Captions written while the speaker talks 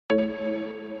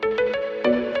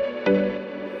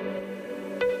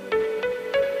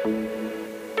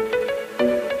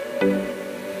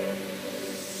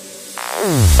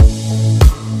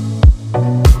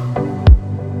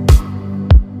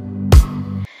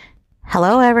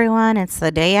Hello, everyone. It's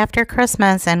the day after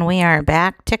Christmas, and we are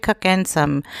back to cooking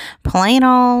some plain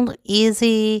old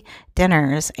easy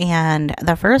dinners. And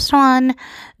the first one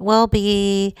will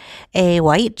be a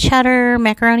white cheddar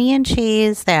macaroni and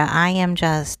cheese that I am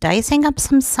just dicing up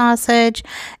some sausage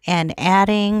and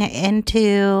adding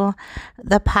into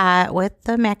the pot with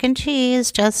the mac and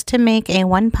cheese just to make a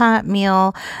one pot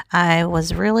meal. I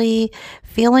was really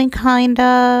feeling kind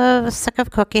of sick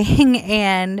of cooking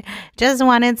and just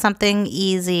wanted something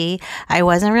easy. I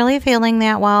wasn't really feeling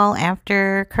that well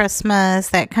after Christmas.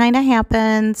 That kind of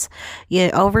happens.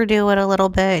 You overdo it a little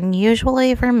bit, and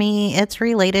usually for me, it's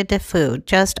related to food,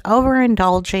 just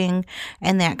overindulging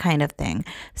and that kind of thing.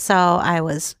 So I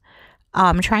was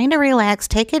trying to relax,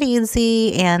 take it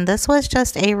easy, and this was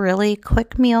just a really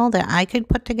quick meal that I could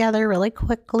put together really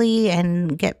quickly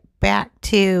and get back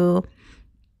to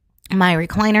my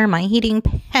recliner, my heating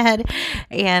pad,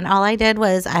 and all I did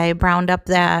was I browned up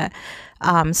that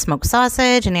smoked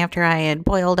sausage, and after I had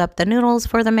boiled up the noodles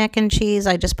for the mac and cheese,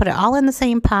 I just put it all in the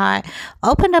same pot,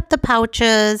 opened up the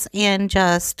pouches, and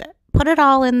just put it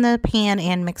all in the pan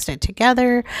and mixed it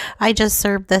together. I just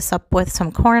served this up with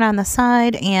some corn on the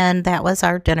side, and that was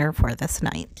our dinner for this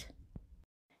night.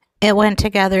 It went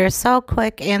together so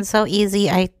quick and so easy.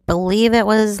 I believe it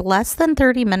was less than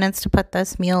 30 minutes to put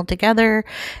this meal together.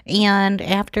 And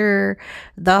after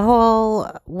the whole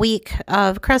week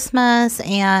of Christmas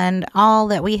and all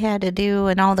that we had to do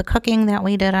and all the cooking that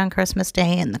we did on Christmas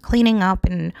Day and the cleaning up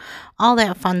and all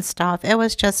that fun stuff, it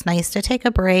was just nice to take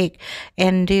a break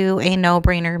and do a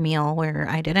no-brainer meal where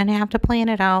I didn't have to plan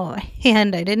it out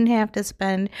and I didn't have to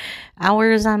spend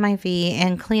hours on my feet,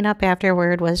 and clean up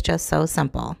afterward was just so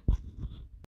simple.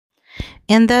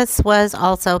 And this was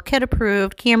also kid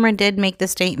approved. Cameron did make the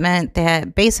statement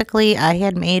that basically I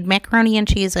had made macaroni and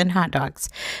cheese and hot dogs,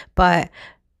 but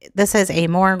this is a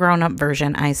more grown up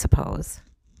version, I suppose.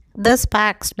 This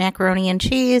boxed macaroni and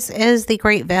cheese is the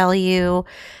Great Value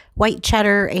white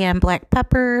cheddar and black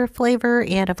pepper flavor,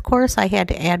 and of course I had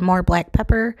to add more black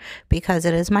pepper because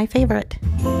it is my favorite.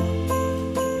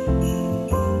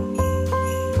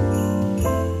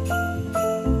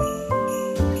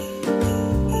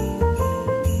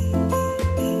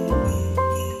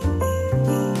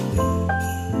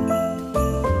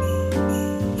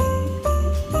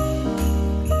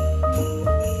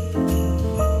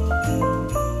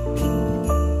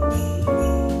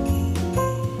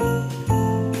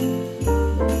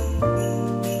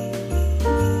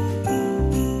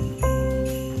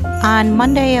 On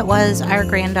Monday, it was our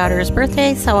granddaughter's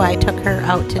birthday, so I took her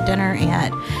out to dinner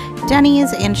at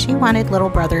Denny's, and she wanted little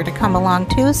brother to come along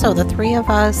too, so the three of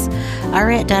us are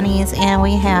at Denny's, and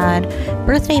we had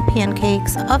birthday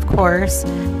pancakes, of course,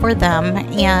 for them,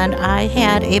 and I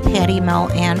had a patty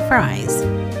melt and fries.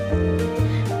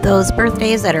 Those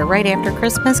birthdays that are right after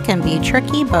Christmas can be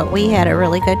tricky, but we had a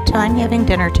really good time having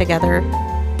dinner together.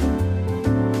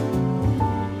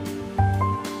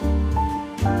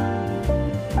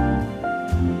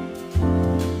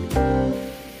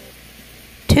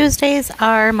 Tuesdays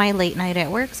are my late night at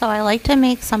work, so I like to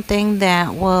make something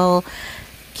that will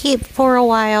keep for a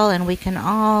while and we can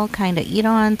all kind of eat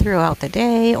on throughout the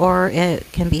day, or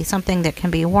it can be something that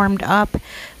can be warmed up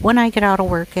when I get out of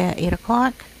work at 8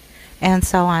 o'clock. And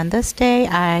so on this day,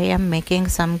 I am making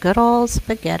some good old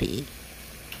spaghetti.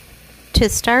 To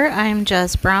start, I'm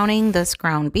just browning this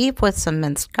ground beef with some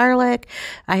minced garlic.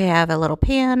 I have a little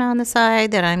pan on the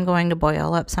side that I'm going to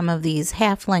boil up some of these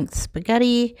half-length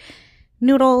spaghetti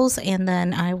noodles, and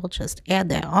then I will just add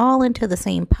that all into the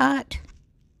same pot.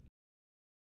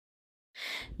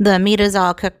 The meat is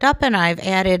all cooked up, and I've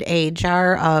added a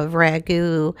jar of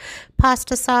ragu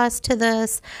pasta sauce to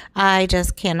this. I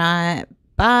just cannot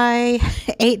buy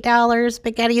 $8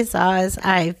 spaghetti sauce.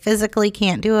 I physically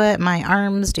can't do it. My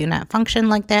arms do not function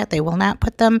like that. They will not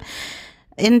put them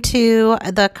into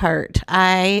the cart.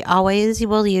 I always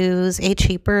will use a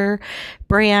cheaper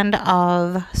brand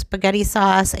of spaghetti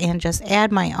sauce and just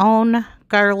add my own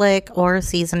garlic or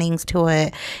seasonings to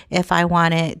it if I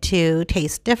want it to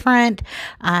taste different.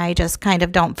 I just kind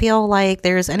of don't feel like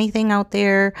there's anything out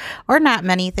there, or not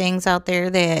many things out there,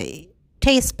 that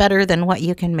taste better than what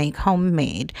you can make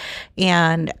homemade.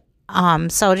 And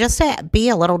so just to be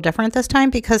a little different this time,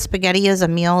 because spaghetti is a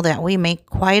meal that we make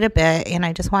quite a bit, and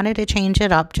I just wanted to change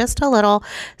it up just a little.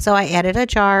 So I added a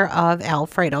jar of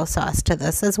Alfredo sauce to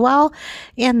this as well.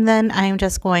 And then I'm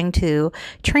just going to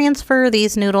transfer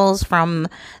these noodles from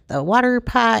the water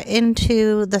pot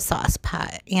into the sauce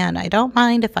pot. And I don't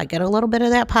mind if I get a little bit of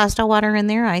that pasta water in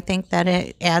there. I think that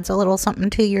it adds a little something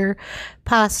to your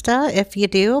pasta if you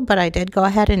do, but I did go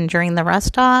ahead and drain the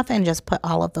rest off and just put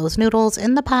all of those noodles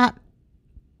in the pot.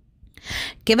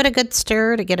 Give it a good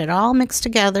stir to get it all mixed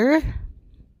together.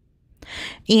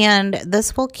 And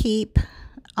this will keep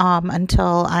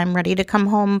until I'm ready to come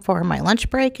home for my lunch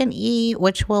break and eat,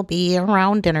 which will be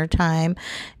around dinner time.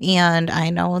 And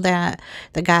I know that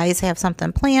the guys have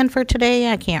something planned for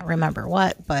today. I can't remember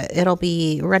what, but it'll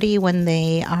be ready when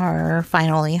they are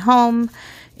finally home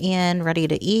and ready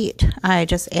to eat. I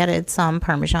just added some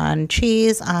Parmesan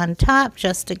cheese on top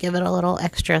just to give it a little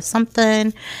extra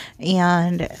something,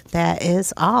 and that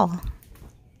is all.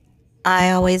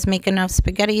 I always make enough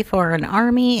spaghetti for an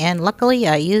army, and luckily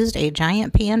I used a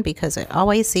giant pan because it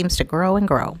always seems to grow and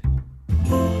grow.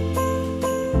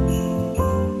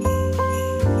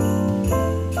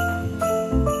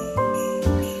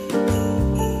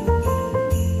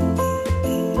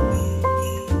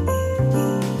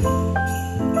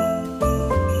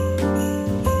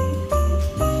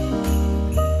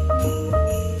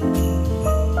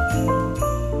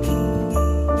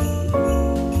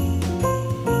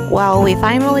 Well, we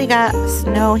finally got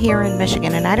snow here in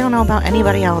Michigan, and I don't know about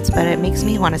anybody else, but it makes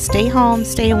me want to stay home,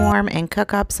 stay warm, and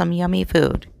cook up some yummy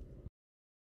food.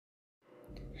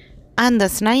 On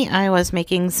this night, I was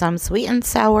making some sweet and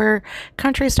sour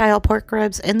country-style pork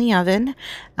ribs in the oven.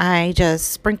 I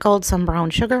just sprinkled some brown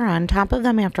sugar on top of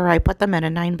them after I put them in a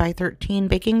 9x13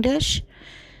 baking dish.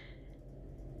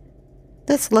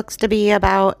 This looks to be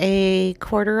about a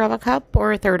quarter of a cup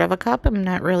or a third of a cup. I'm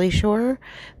not really sure,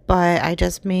 but I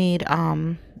just made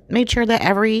sure that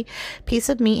every piece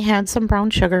of meat had some brown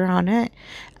sugar on it.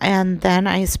 And then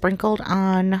I sprinkled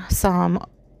on some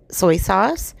soy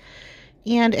sauce.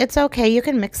 And it's okay, you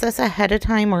can mix this ahead of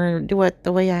time or do it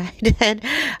the way I did.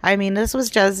 I mean, this was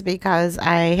just because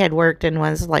I had worked and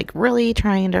was like really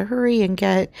trying to hurry and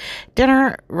get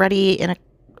dinner ready in a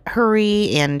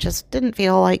hurry and just didn't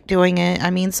feel like doing it.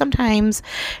 I mean, sometimes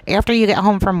after you get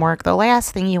home from work, the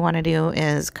last thing you want to do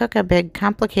is cook a big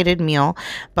complicated meal,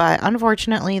 but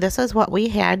unfortunately this is what we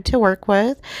had to work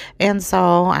with, and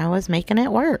so I was making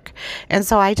it work. And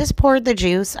so I just poured the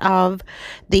juice of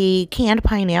the canned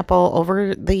pineapple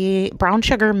over the brown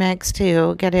sugar mix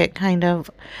to get it kind of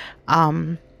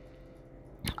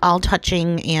all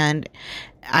touching, and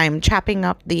I'm chopping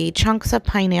up the chunks of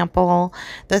pineapple.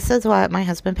 This is what my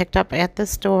husband picked up at the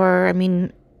store. I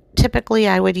mean, typically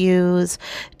I would use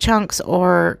chunks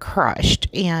or crushed,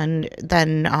 and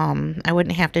then I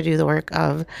wouldn't have to do the work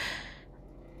of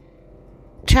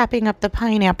chopping up the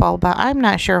pineapple, but I'm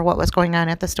not sure what was going on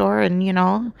at the store, and you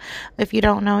know, if you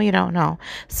don't know, you don't know.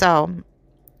 So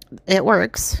it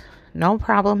works. No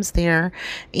problems there.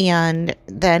 And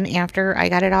then after I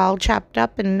got it all chopped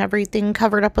up and everything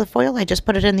covered up with foil, I just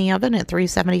put it in the oven at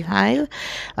 375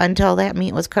 until that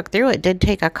meat was cooked through. It did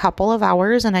take a couple of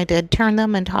hours, and I did turn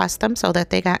them and toss them so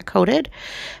that they got coated.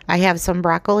 I have some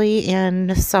broccoli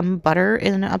and some butter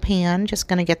in a pan, just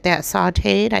going to get that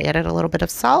sauteed. I added a little bit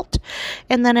of salt.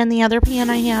 And then in the other pan,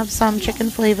 I have some chicken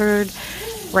flavored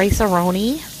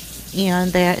rice-a-roni.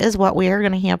 And that is what we are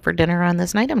going to have for dinner on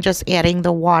this night. I'm just adding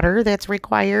the water that's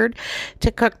required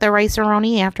to cook the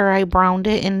rice-a-roni after I browned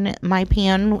it in my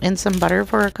pan in some butter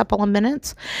for a couple of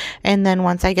minutes. And then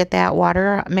once I get that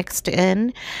water mixed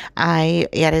in, I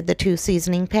added the 2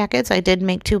 seasoning packets. I did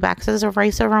make 2 boxes of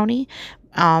rice-a-roni.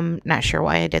 Not sure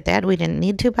why I did that. We didn't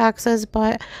need 2 boxes,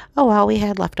 but oh well, we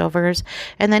had leftovers.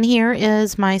 And then here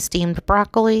is my steamed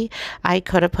broccoli. I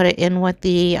could have put it in with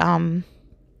the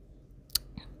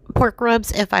pork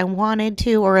ribs if I wanted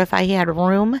to, or if I had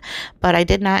room, but I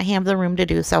did not have the room to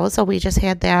do so, so we just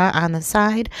had that on the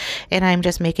side. And I'm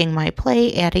just making my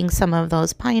plate, adding some of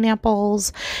those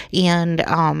pineapples, and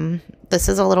this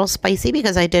is a little spicy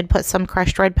because I did put some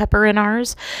crushed red pepper in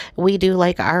ours. We do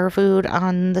like our food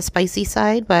on the spicy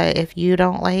side, but if you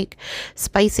don't like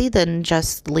spicy, then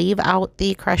just leave out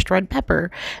the crushed red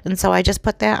pepper. And so I just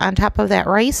put that on top of that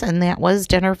rice, and that was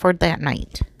dinner for that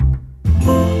night.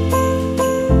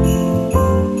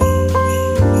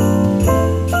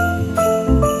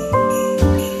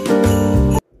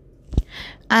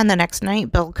 On the next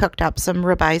night, Bill cooked up some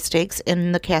ribeye steaks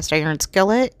in the cast iron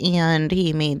skillet, and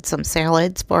he made some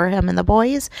salads for him and the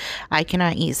boys. I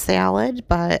cannot eat salad,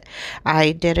 but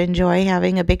I did enjoy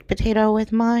having a baked potato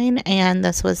with mine, and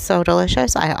this was so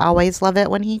delicious. I always love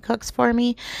it when he cooks for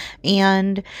me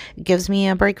and gives me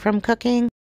a break from cooking.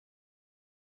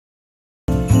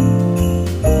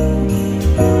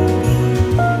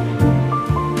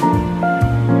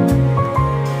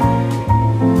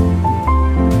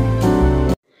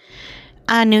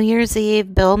 On New Year's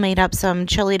Eve, Bill made up some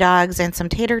chili dogs and some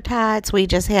tater tots. We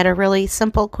just had a really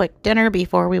simple, quick dinner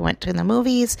before we went to the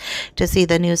movies to see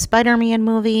the new Spider-Man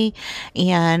movie.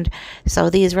 And so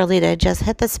these really did just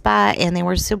hit the spot, and they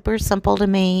were super simple to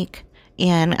make.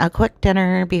 and a quick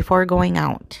dinner before going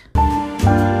out.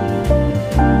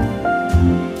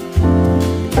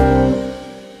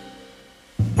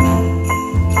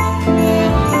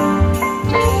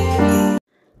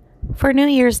 For New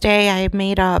Year's Day, I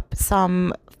made up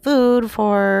some food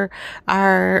for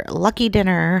our lucky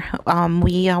dinner.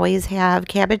 We always have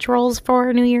cabbage rolls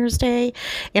for New Year's Day,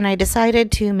 and I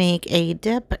decided to make a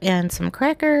dip and some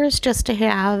crackers just to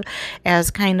have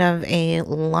as kind of a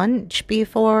lunch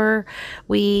before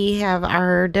we have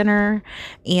our dinner.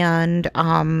 And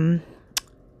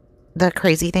the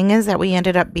crazy thing is that we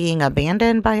ended up being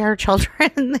abandoned by our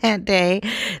children that day.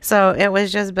 So it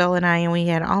was just Bill and I, and we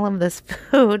had all of this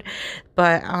food,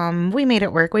 but we made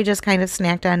it work. We just kind of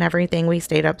snacked on everything. We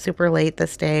stayed up super late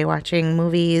this day watching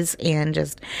movies and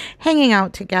just hanging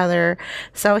out together.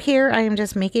 So here I am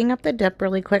just making up the dip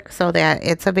really quick so that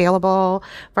it's available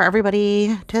for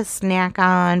everybody to snack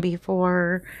on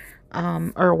before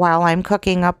or while I'm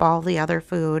cooking up all the other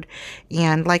food.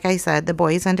 And like I said, the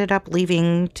boys ended up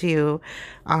leaving to,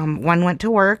 one went to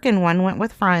work and one went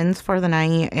with friends for the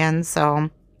night. And so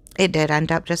it did end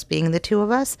up just being the two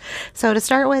of us. So to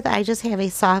start with, I just have a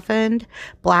softened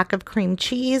block of cream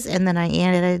cheese, and then I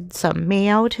added some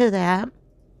mayo to that,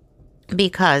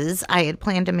 because I had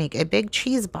planned to make a big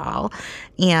cheese ball,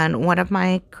 and one of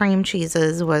my cream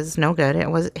cheeses was no good.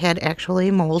 It had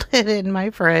actually molded in my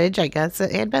fridge. I guess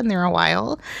it had been there a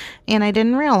while and I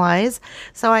didn't realize.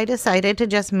 So I decided to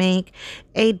just make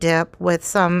a dip with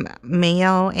some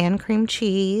mayo and cream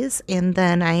cheese, and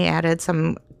then I added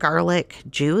some garlic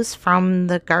juice from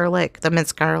the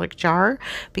minced garlic jar,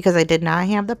 because I did not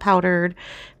have the powdered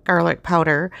garlic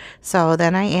powder. So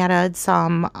then I added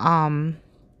some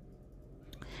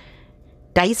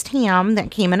diced ham that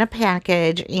came in a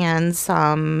package and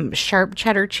some sharp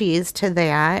cheddar cheese to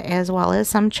that, as well as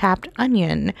some chopped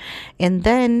onion. And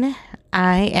then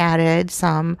I added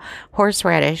some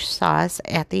horseradish sauce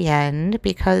at the end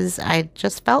because I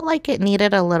just felt like it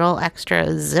needed a little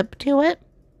extra zip to it.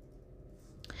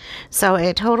 So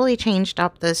it totally changed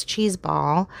up this cheese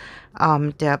ball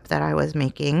dip that I was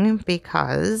making,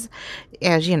 because,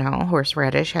 as you know,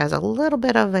 horseradish has a little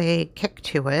bit of a kick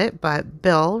to it, but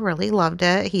Bill really loved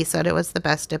it. He said it was the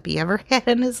best dip he ever had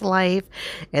in his life,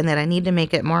 and that I need to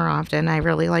make it more often. I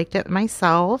really liked it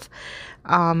myself.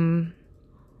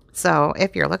 So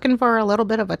if you're looking for a little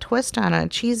bit of a twist on a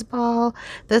cheese ball,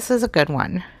 this is a good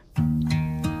one.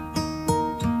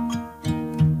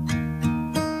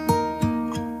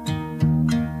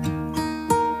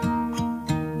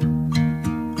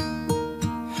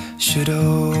 Should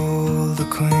old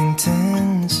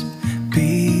acquaintance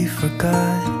be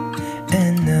forgot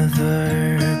and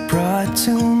never brought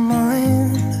to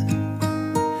mind?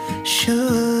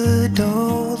 Should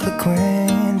old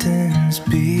acquaintance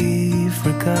be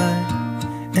forgot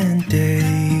and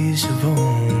days of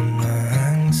old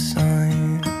lang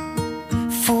syne?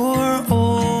 For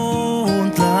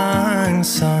old lang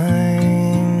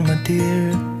syne, my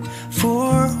dear,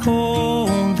 for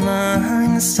old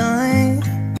lang syne.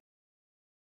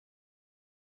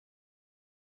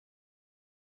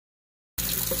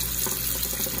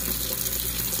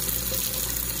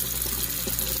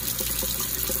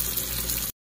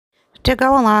 To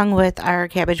go along with our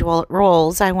cabbage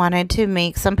rolls, I wanted to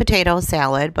make some potato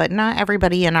salad, but not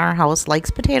everybody in our house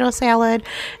likes potato salad,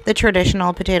 the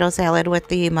traditional potato salad with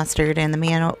the mustard and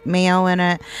the mayo in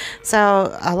it.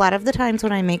 So a lot of the times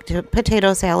when I make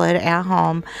potato salad at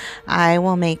home, I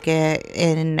will make it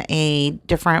in a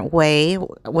different way,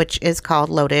 which is called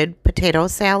loaded potato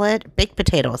salad, baked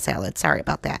potato salad. Sorry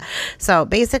about that. So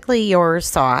basically your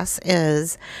sauce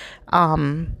is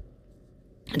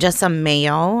just some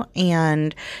mayo,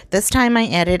 and this time I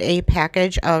added a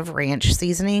package of ranch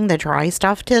seasoning, the dry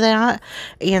stuff, to that,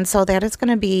 and so that is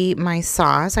going to be my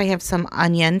sauce. I have some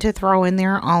onion to throw in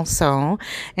there also,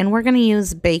 and we're going to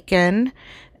use bacon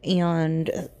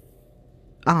and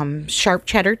sharp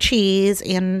cheddar cheese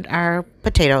and our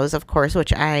potatoes, of course,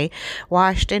 which I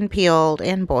washed and peeled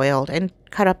and boiled and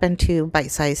cut up into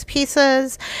bite-sized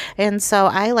pieces. And so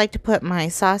I like to put my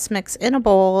sauce mix in a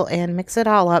bowl and mix it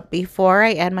all up before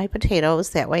I add my potatoes.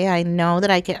 That way I know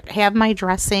that I can have my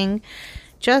dressing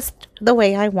just the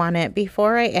way I want it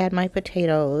before I add my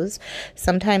potatoes.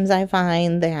 Sometimes I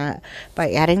find that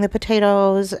by adding the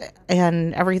potatoes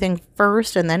and everything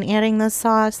first and then adding the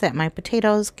sauce, that my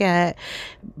potatoes get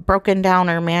broken down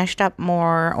or mashed up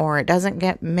more, or it doesn't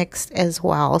get mixed as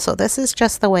well. So this is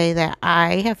just the way that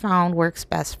I have found works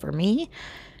best for me.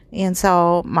 And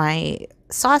so my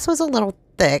sauce was a little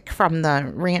thick from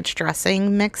the ranch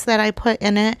dressing mix that I put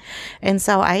in it. And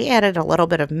so I added a little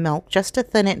bit of milk just to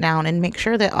thin it down and make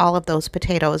sure that all of those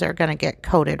potatoes are going to get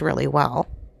coated really well.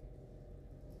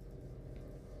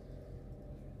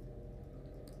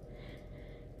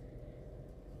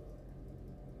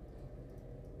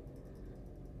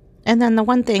 And then the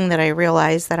one thing that I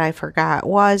realized that I forgot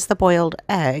was the boiled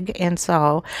egg. And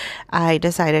so I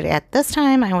decided at this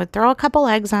time I would throw a couple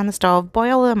eggs on the stove,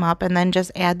 boil them up, and then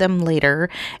just add them later.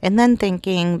 And then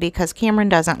thinking, because Cameron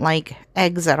doesn't like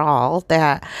eggs at all,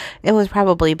 that it was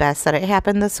probably best that it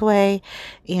happened this way,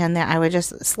 and that I would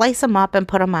just slice them up and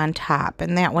put them on top.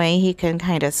 And that way he can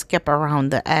kind of skip around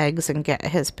the eggs and get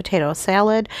his potato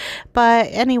salad. But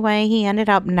anyway, he ended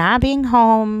up not being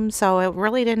home, so it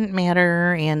really didn't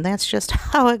matter. And that's just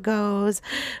how it goes.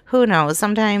 Who knows?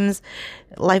 Sometimes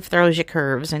life throws you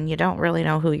curves and you don't really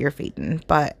know who you're feeding.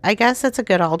 But I guess it's a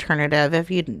good alternative if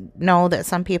you know that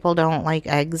some people don't like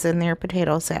eggs in their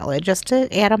potato salad, just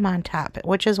to add them on top,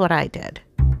 which is what I did.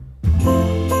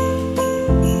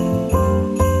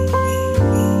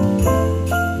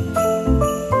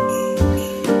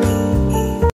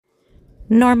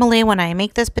 Normally when I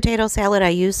make this potato salad, I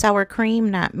use sour cream,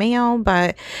 not mayo,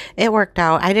 but it worked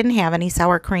out. I didn't have any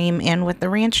sour cream, and with the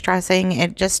ranch dressing,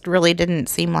 it just really didn't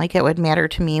seem like it would matter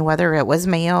to me whether it was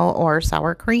mayo or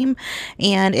sour cream,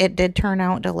 and it did turn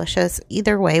out delicious.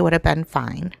 Either way would have been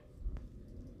fine.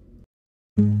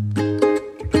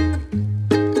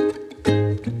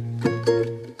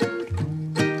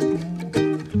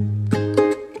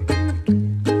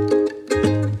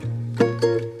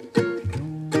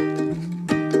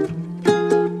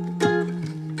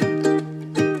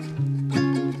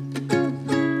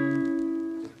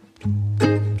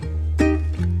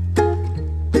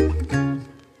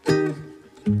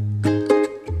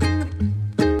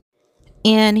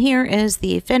 And here is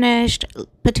the finished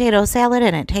potato salad,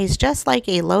 and it tastes just like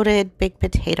a loaded baked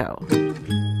potato.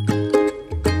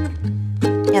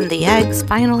 And the eggs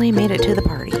finally made it to the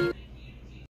party.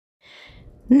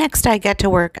 Next, I get to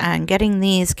work on getting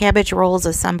these cabbage rolls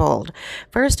assembled.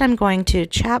 First, I'm going to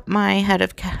chop my head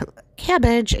of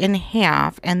cabbage in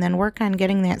half and then work on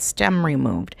getting that stem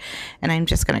removed. And I'm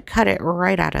just going to cut it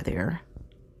right out of there.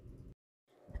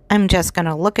 I'm just going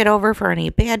to look it over for any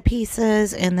bad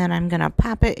pieces, and then I'm going to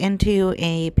pop it into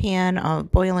a pan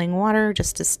of boiling water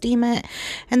just to steam it.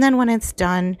 And then when it's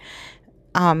done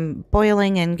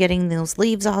boiling and getting those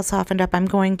leaves all softened up, I'm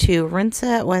going to rinse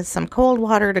it with some cold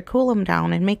water to cool them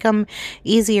down and make them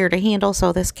easier to handle,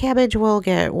 so this cabbage will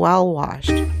get well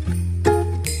washed.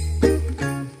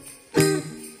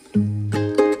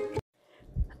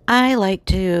 I like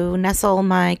to nestle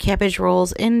my cabbage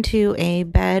rolls into a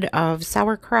bed of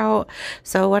sauerkraut.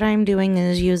 So what I'm doing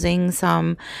is using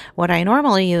what I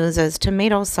normally use is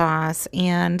tomato sauce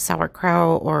and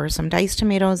sauerkraut, or some diced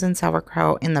tomatoes and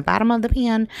sauerkraut in the bottom of the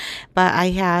pan. But I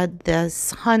had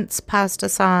this Hunt's pasta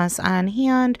sauce on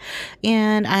hand,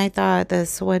 and I thought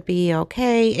this would be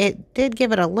okay. It did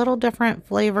give it a little different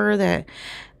flavor that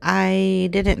I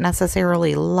didn't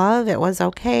necessarily love. It was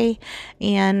okay,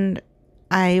 and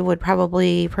I would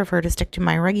probably prefer to stick to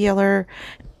my regular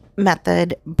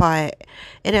method, but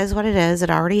it is what it is. It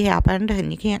already happened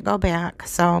and you can't go back.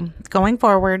 So going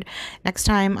forward, next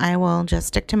time I will just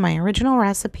stick to my original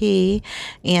recipe,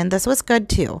 and this was good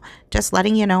too, just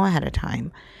letting you know ahead of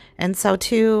time. And so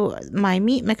to my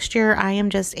meat mixture, I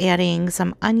am just adding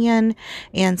some onion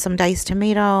and some diced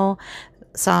tomato,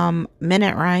 some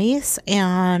minute rice,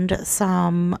 and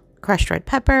some crushed red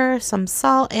pepper, some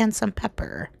salt, and some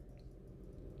pepper.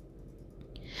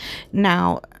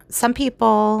 Now, some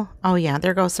people, oh yeah,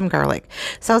 there goes some garlic.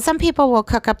 So some people will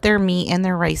cook up their meat and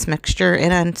their rice mixture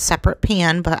in a separate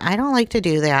pan, but I don't like to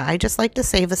do that. I just like to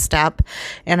save a step,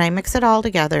 and I mix it all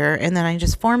together, and then I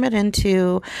just form it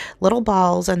into little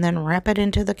balls and then wrap it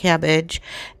into the cabbage,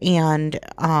 and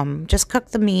just cook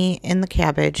the meat in the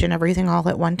cabbage and everything all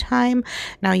at one time.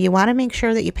 Now you want to make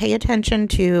sure that you pay attention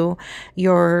to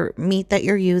your meat that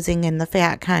you're using and the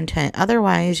fat content.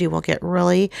 Otherwise, you will get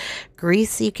really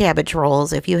greasy cabbage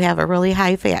rolls if you have a really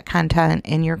high fat content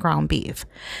in your ground beef.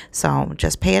 So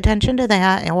just pay attention to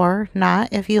that, or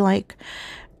not if you like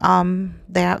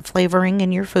that flavoring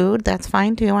in your food. That's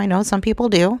fine too. I know some people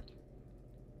do.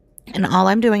 And all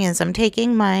I'm doing is I'm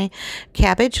taking my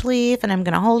cabbage leaf and I'm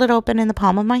going to hold it open in the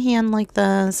palm of my hand like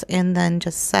this, and then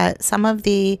just set some of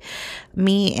the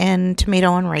meat and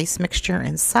tomato and rice mixture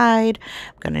inside.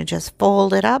 I'm going to just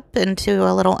fold it up into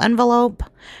a little envelope,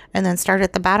 and then start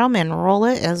at the bottom and roll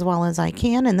it as well as I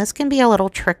can. And this can be a little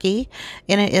tricky,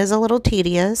 and it is a little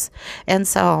tedious. And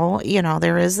so, you know,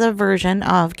 there is a version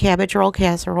of cabbage roll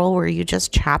casserole where you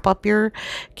just chop up your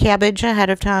cabbage ahead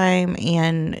of time,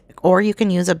 or you can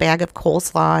use a bag of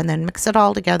coleslaw and then mix it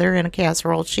all together in a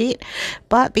casserole sheet.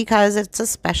 But because it's a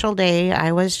special day,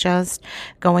 I was just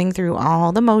going through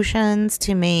all the motions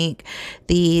to make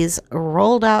these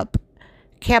rolled up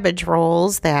cabbage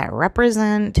rolls that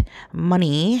represent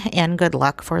money and good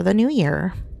luck for the new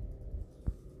year.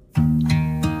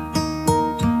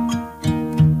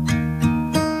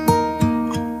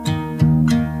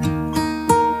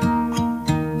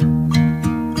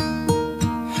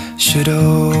 Should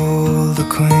old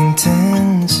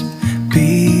acquaintance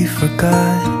be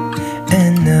forgot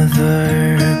and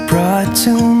never brought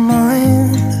to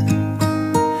mind?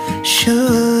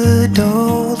 Should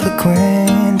old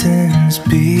acquaintance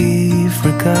be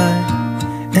forgot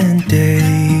and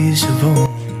days of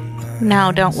old?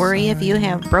 Now, don't worry if you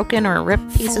have broken or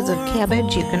ripped pieces of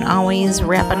cabbage. You can always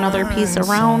wrap another piece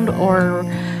around, or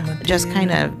just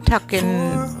kind of tuck in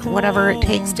whatever it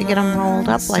takes to get them rolled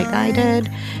up like I did.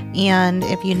 And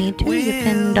if you need to, you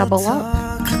can double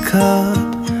up. A cup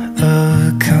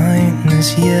of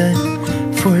kindness yet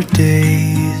for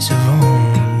days of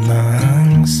old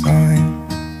lang syne.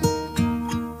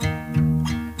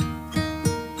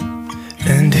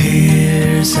 And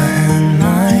here's a hand,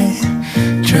 my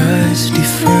trusty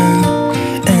friend,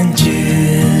 and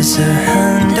here's a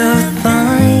hand of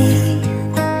thine.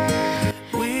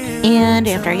 And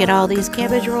after I get all these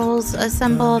cabbage rolls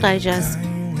assembled, I just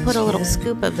put a little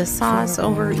scoop of the sauce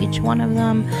over each one of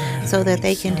them so that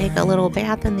they can take a little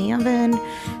bath in the oven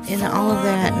in all of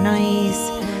that nice,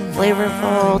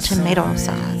 flavorful tomato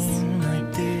sauce.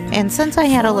 And since I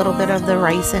had a little bit of the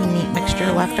rice and meat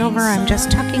mixture left over, I'm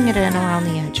just tucking it in around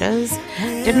the edges.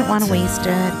 Didn't want to waste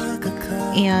it.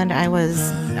 And I was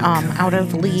out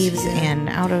of leaves and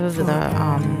out of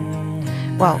the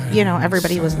well, you know,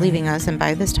 everybody was leaving us, and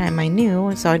by this time I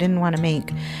knew, so I didn't want to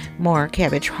make more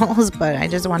cabbage rolls, but I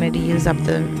just wanted to use up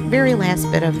the very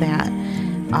last bit of that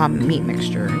meat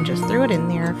mixture and just threw it in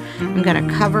there. I'm going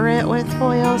to cover it with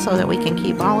foil so that we can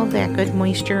keep all of that good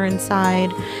moisture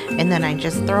inside, and then I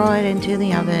just throw it into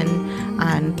the oven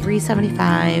on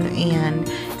 375, and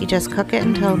you just cook it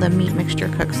until the meat mixture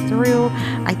cooks through.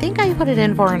 I think I put it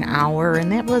in for an hour,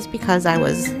 and that was because I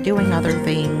was doing other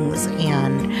things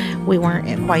and we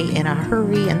weren't quite in a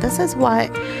hurry. And this is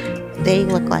what they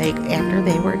look like after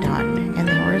they were done, and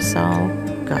they were so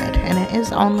good. And it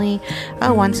is only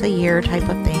a once a year type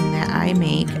of thing that I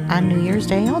make on New Year's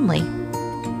Day only.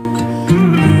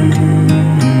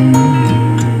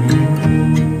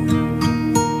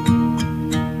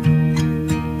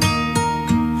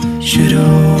 Should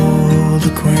old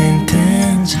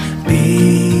acquaintance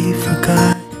be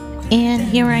forgot? And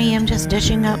here I am just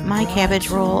dishing up my cabbage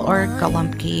roll, or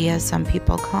galumpki as some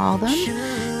people call them.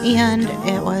 And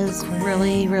it was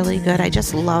really, really good. I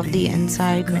just love the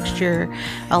inside mixture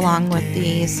along with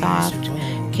the soft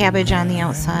cabbage on the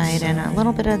outside and a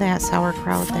little bit of that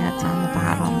sauerkraut that's on the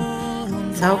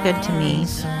bottom. So good to me.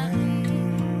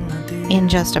 And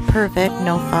just a perfect,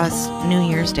 no fuss New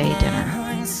Year's Day dinner.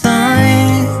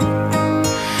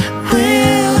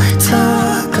 We'll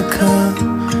talk a cup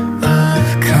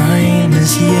of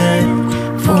kindness yet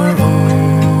for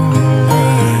old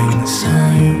lang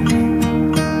syne.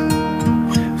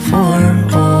 For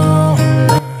old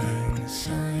lang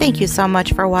syne. Thank you so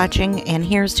much for watching, and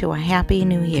here's to a happy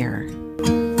new year.